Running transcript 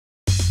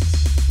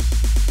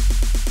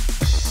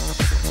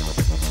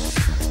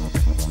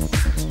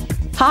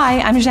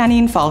Hi, I'm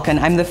Janine Falcon.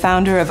 I'm the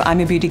founder of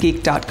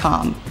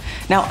I'mABeautyGeek.com.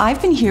 Now,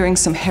 I've been hearing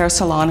some hair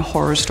salon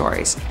horror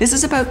stories. This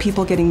is about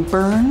people getting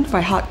burned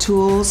by hot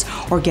tools,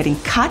 or getting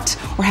cut,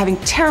 or having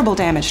terrible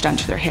damage done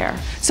to their hair.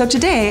 So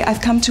today, I've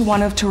come to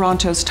one of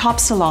Toronto's top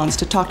salons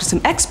to talk to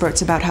some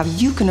experts about how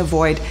you can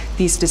avoid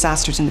these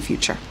disasters in the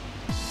future.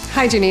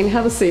 Hi, Janine.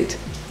 Have a seat.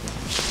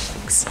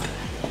 Thanks.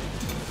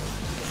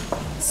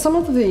 Some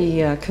of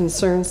the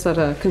concerns that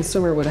a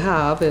consumer would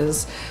have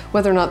is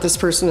whether or not this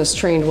person is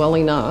trained well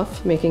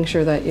enough, making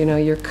sure that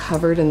you're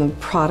covered and the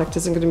product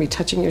isn't going to be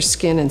touching your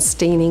skin and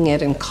staining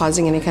it and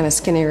causing any kind of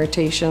skin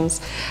irritations.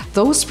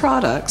 Those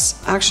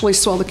products actually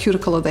swell the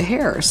cuticle of the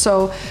hair,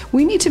 so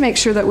we need to make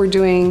sure that we're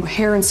doing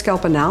hair and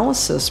scalp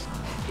analysis.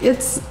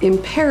 It's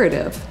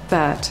imperative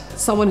that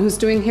someone who's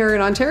doing hair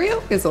in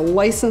Ontario is a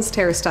licensed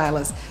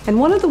hairstylist. And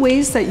one of the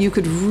ways that you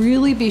could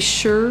really be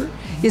sure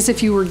is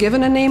if you were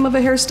given a name of a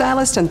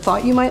hairstylist and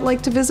thought you might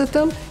like to visit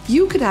them,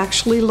 you could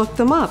actually look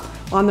them up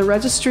on the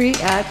registry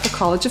at the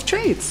College of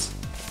Trades.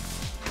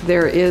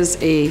 There is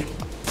a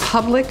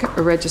public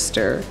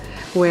register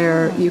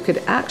where you could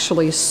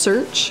actually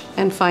search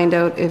and find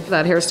out if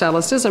that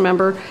hairstylist is a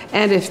member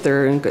and if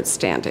they're in good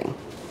standing.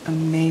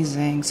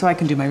 Amazing. So I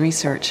can do my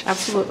research.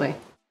 Absolutely.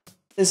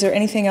 Is there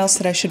anything else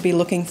that I should be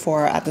looking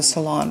for at the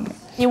salon?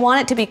 You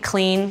want it to be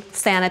clean,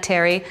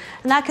 sanitary,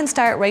 and that can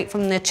start right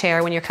from the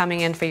chair when you're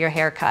coming in for your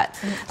haircut.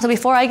 So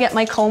before I get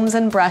my combs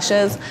and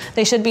brushes,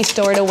 they should be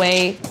stored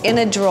away in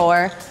a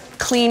drawer,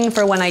 clean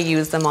for when I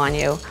use them on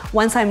you.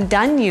 Once I'm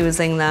done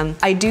using them,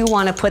 I do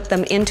want to put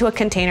them into a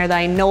container that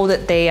I know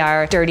that they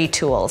are dirty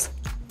tools.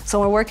 So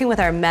we're working with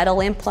our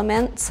metal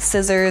implements,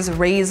 scissors,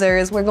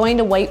 razors. We're going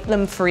to wipe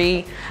them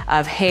free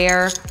of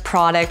hair,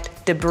 product,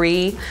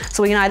 debris.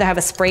 So we can either have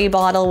a spray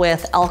bottle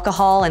with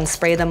alcohol and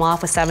spray them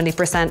off with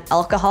 70%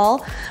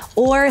 alcohol,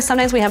 or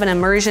sometimes we have an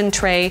immersion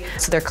tray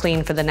so they're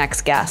clean for the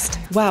next guest.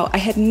 Wow, I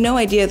had no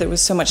idea there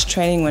was so much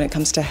training when it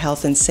comes to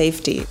health and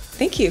safety.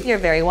 Thank you. You're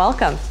very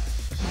welcome.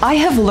 I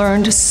have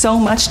learned so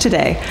much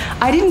today.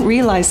 I didn't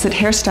realize that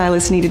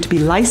hairstylists needed to be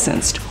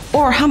licensed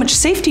or how much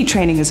safety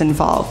training is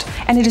involved.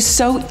 And it is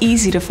so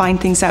easy to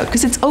find things out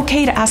because it's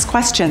okay to ask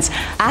questions.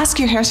 Ask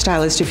your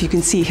hairstylist if you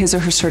can see his or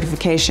her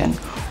certification.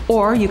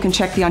 Or you can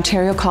check the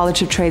Ontario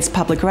College of Trades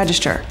public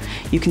register.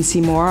 You can see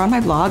more on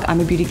my blog,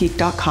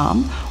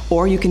 I'mABeautyGeek.com,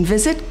 or you can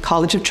visit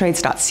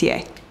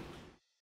collegeoftrades.ca.